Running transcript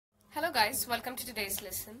Hello guys, welcome to today's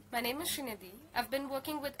lesson. My name is Srinidhi. I've been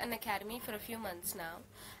working with Unacademy for a few months now.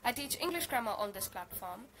 I teach English grammar on this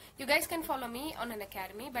platform. You guys can follow me on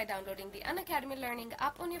Unacademy by downloading the Unacademy Learning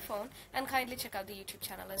app on your phone and kindly check out the YouTube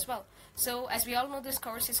channel as well. So as we all know, this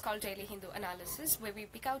course is called Daily Hindu Analysis, where we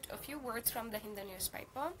pick out a few words from the Hindu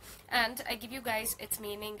newspaper and I give you guys its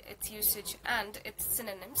meaning, its usage and its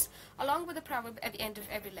synonyms along with a proverb at the end of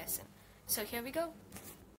every lesson. So here we go.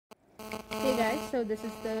 Hey guys, so this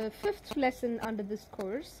is the 5th lesson under this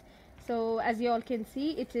course. So as you all can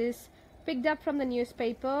see, it is picked up from the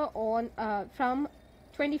newspaper on from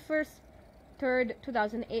 21st 3rd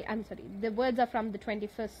 2008. I'm sorry, the words are from the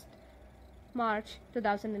 21st March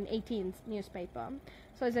 2018 newspaper.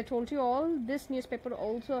 So as I told you all, this newspaper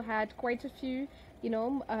also had quite a few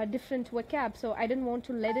different vocab, so I didn't want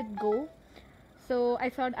to let it go. So I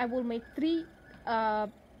thought I will make 3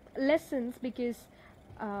 lessons because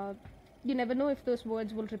you never know if those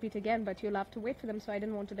words will repeat again, but you'll have to wait for them, so I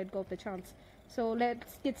didn't want to let go of the chance. So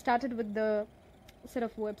let's get started with the set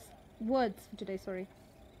of words for today.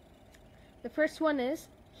 The first one is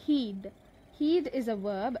heed. Heed is a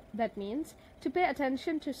verb that means to pay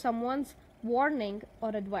attention to someone's warning or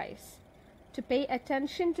advice. To pay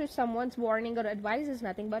attention to someone's warning or advice is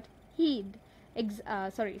nothing but heed.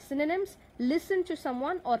 Synonyms: listen to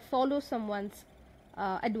someone or follow someone's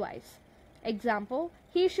advice. Example: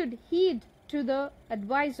 he should heed to the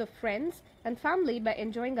advice of friends and family by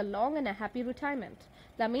enjoying a long and a happy retirement.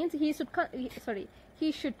 That means he should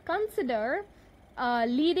consider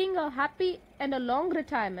leading a happy and a long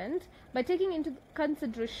retirement by taking into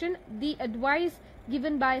consideration the advice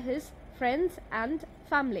given by his friends and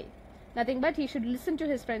family. Nothing but he should listen to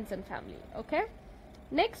his friends and family. Okay.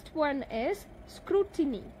 Next one is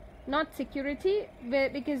scrutiny. Not security,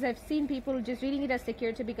 because I've seen people just reading it as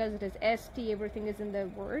security because it is ST, everything is in the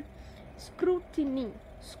word. Scrutiny.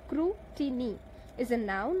 Scrutiny is a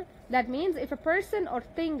noun. That means if a person or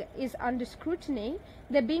thing is under scrutiny,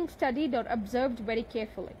 they're being studied or observed very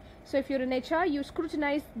carefully. So if you're in HR, you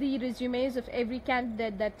scrutinize the resumes of every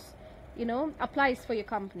candidate that applies for your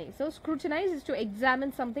company. So scrutinize is to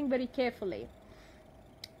examine something very carefully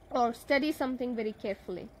or study something very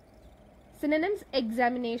carefully. Synonyms: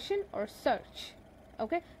 examination or search.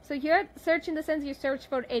 Okay, so here search in the sense you search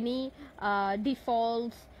for any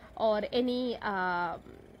defaults or any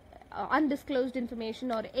undisclosed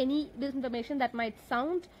information or any information that might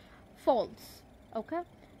sound false. Okay.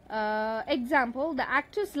 Example: the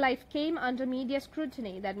actor's life came under media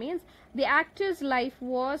scrutiny. That means the actor's life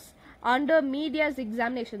was under media's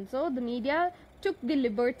examination. So the media took the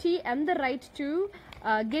liberty and the right to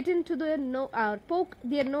get into the poke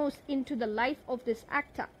their nose into the life of this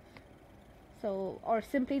actor. So, or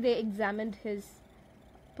simply they examined his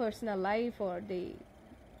personal life, or you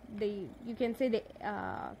can say they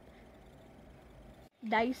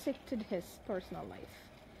dissected his personal life.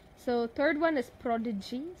 So third one is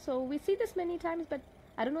prodigy. So we see this many times, but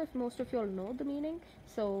I don't know if most of you all know the meaning.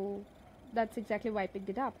 So that's exactly why I picked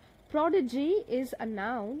it up. Prodigy is a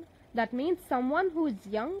noun. That means someone who is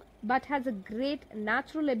young but has a great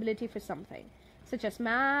natural ability for something, such as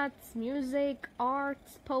maths, music,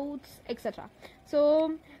 arts, sports, etc.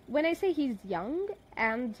 So when I say he's young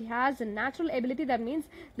and he has a natural ability, that means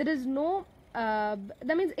there is no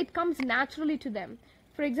that means it comes naturally to them.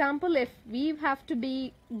 For example, if we have to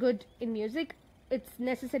be good in music, it's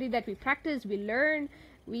necessary that we practice, we learn,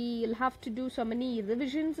 we'll have to do so many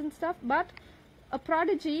revisions and stuff, but a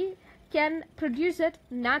prodigy can produce it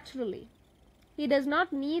naturally. He does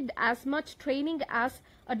not need as much training as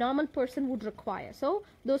a normal person would require. So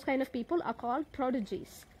those kind of people are called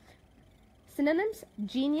prodigies. Synonyms: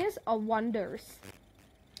 genius or wonders.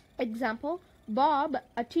 Example: Bob,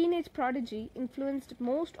 a teenage prodigy, influenced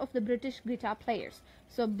most of the British guitar players.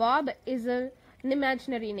 So Bob is an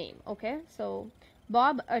imaginary name. Okay, so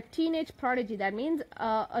Bob, a teenage prodigy, that means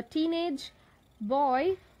a teenage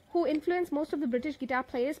boy who influenced most of the British guitar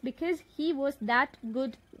players because he was that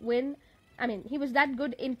good in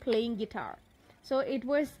playing guitar. So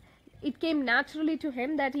it came naturally to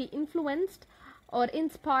him that he influenced or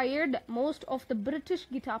inspired most of the British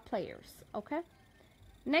guitar players. Okay.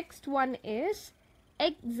 Next one is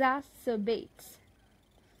exacerbate.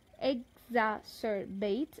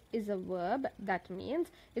 Exacerbate is a verb that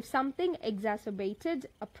means if something exacerbated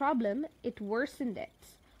a problem, it worsened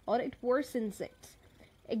it or it worsens it.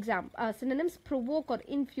 Synonyms: provoke or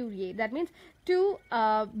infuriate. That means to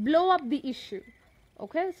blow up the issue.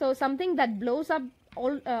 Okay, so something that blows up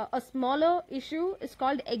a smaller issue is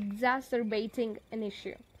called exacerbating an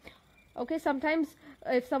issue. Okay, sometimes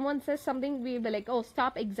if someone says something, we'll be like, oh,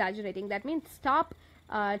 stop exaggerating. That means stop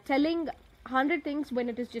telling 100 things when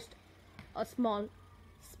it is just a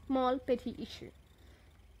small petty issue.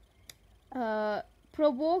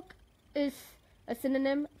 Provoke is a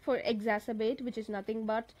synonym for exacerbate, which is nothing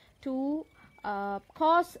but to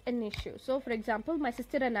cause an issue. So for example, my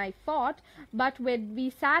sister and I fought, but when we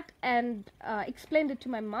sat and explained it to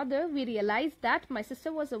my mother, we realized that my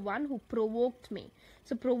sister was the one who provoked me.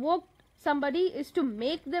 So provoke somebody is to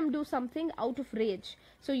make them do something out of rage.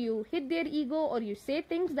 So you hit their ego, or you say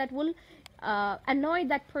things that will annoy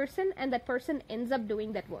that person, and that person ends up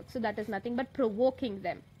doing that work. So that is nothing but provoking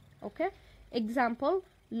them. Okay. Example,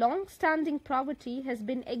 long-standing poverty has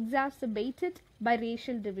been exacerbated by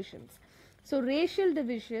racial divisions. So racial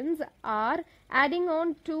divisions are adding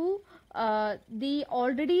on to the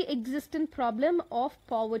already existent problem of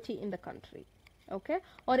poverty in the country. Okay.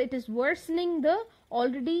 Or it is worsening the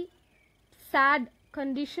already sad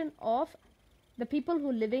condition of the people who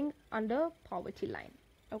are living under poverty line.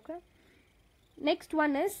 Okay. Next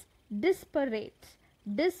one is disparate.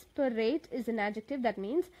 Disparate is an adjective that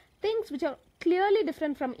means things which are clearly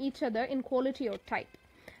different from each other in quality or type.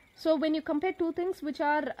 So when you compare two things which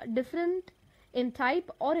are different in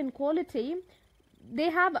type or in quality, they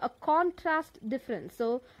have a contrast difference.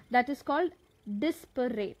 So that is called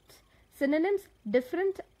disparate. Synonyms: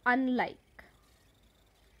 different, unlike.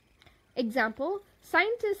 Example,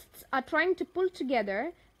 scientists are trying to pull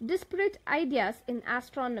together disparate ideas in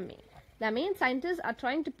astronomy. That means scientists are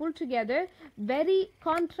trying to pull together very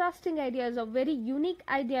contrasting ideas, or very unique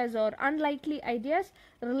ideas, or unlikely ideas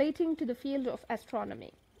relating to the field of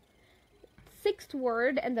astronomy. Sixth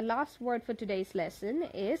word and the last word for today's lesson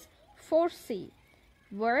is foresee.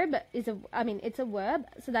 Verb is it's a verb,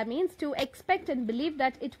 so that means to expect and believe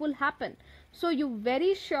that it will happen. So you're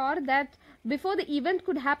very sure that before the event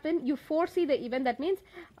could happen, you foresee the event. That means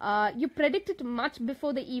you predict it much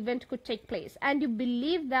before the event could take place, and you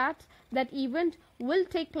believe that that event will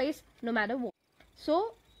take place no matter what.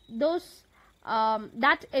 So those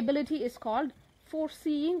that ability is called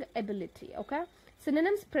foreseeing ability. Okay.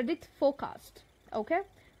 Synonyms: predict, forecast. Okay.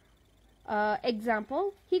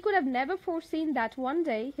 Example, he could have never foreseen that one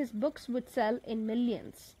day his books would sell in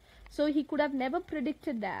millions. So he could have never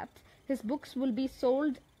predicted that his books will be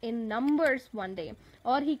sold in numbers one day,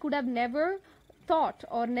 or he could have never thought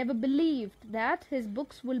or never believed that his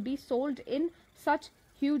books will be sold in such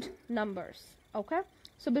huge numbers. Okay.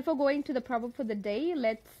 So before going to the proverb for the day,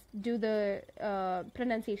 let's do the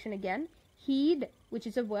pronunciation again. Heed, which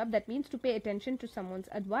is a verb that means to pay attention to someone's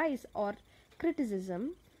advice or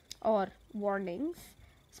criticism or warnings.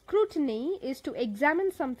 Scrutiny is to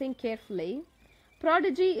examine something carefully.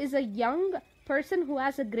 Prodigy is a young person who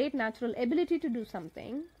has a great natural ability to do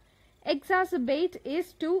something. Exacerbate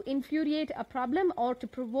is to infuriate a problem, or to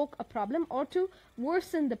provoke a problem, or to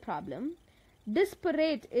worsen the problem.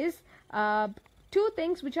 Disparate is two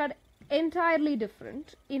things which are entirely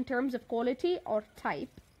different in terms of quality or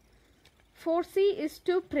type. Foresee is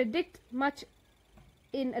to predict much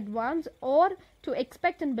in advance, or to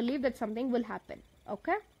expect and believe that something will happen.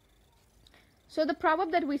 Okay. So the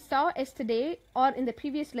proverb that we saw yesterday, or in the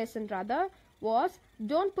previous lesson rather, was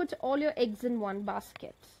don't put all your eggs in one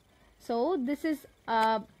basket. So this is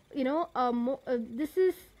this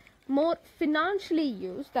is more financially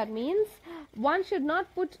used. That means one should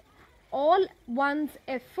not put all one's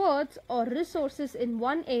efforts or resources in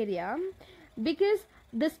one area, because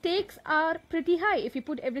the stakes are pretty high if you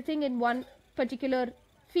put everything in one particular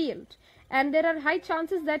field, and there are high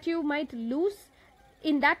chances that you might lose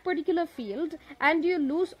in that particular field, and you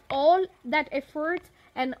lose all that effort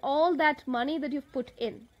and all that money that you've put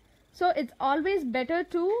in. So it's always better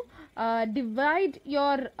to divide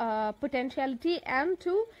your potentiality and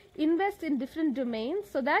to invest in different domains,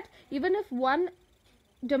 so that even if one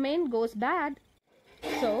domain goes bad.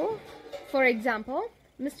 So for example,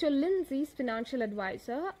 Mr. Lindsay's financial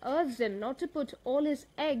advisor urged him not to put all his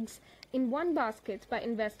eggs in one basket by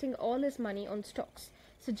investing all his money on stocks.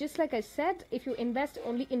 So just like I said, if you invest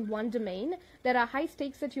only in one domain, there are high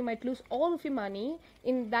stakes that you might lose all of your money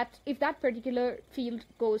in that, if that particular field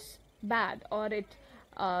goes bad, or it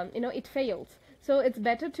it fails. So it's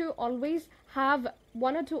better to always have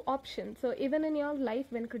one or two options. So even in your life,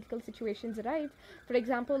 when critical situations arise, for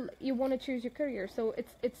example, you want to choose your career, so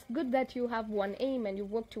it's good that you have one aim and you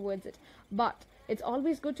work towards it, but it's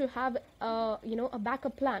always good to have a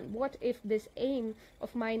backup plan. What if this aim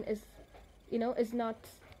of mine is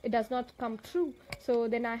it does not come true? So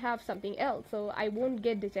then I have something else, so I won't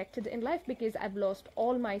get dejected in life because I've lost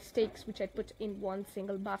all my stakes which I put in one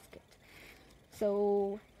single basket.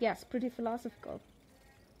 So yes, pretty philosophical.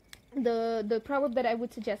 The proverb that I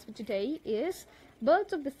would suggest for today is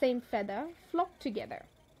birds of the same feather flock together.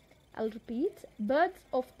 I'll repeat. Birds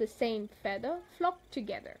of the same feather flock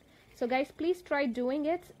together. So guys, please try doing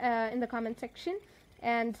it in the comment section,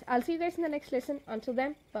 and I'll see you guys in the next lesson. Until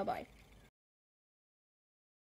then, bye bye.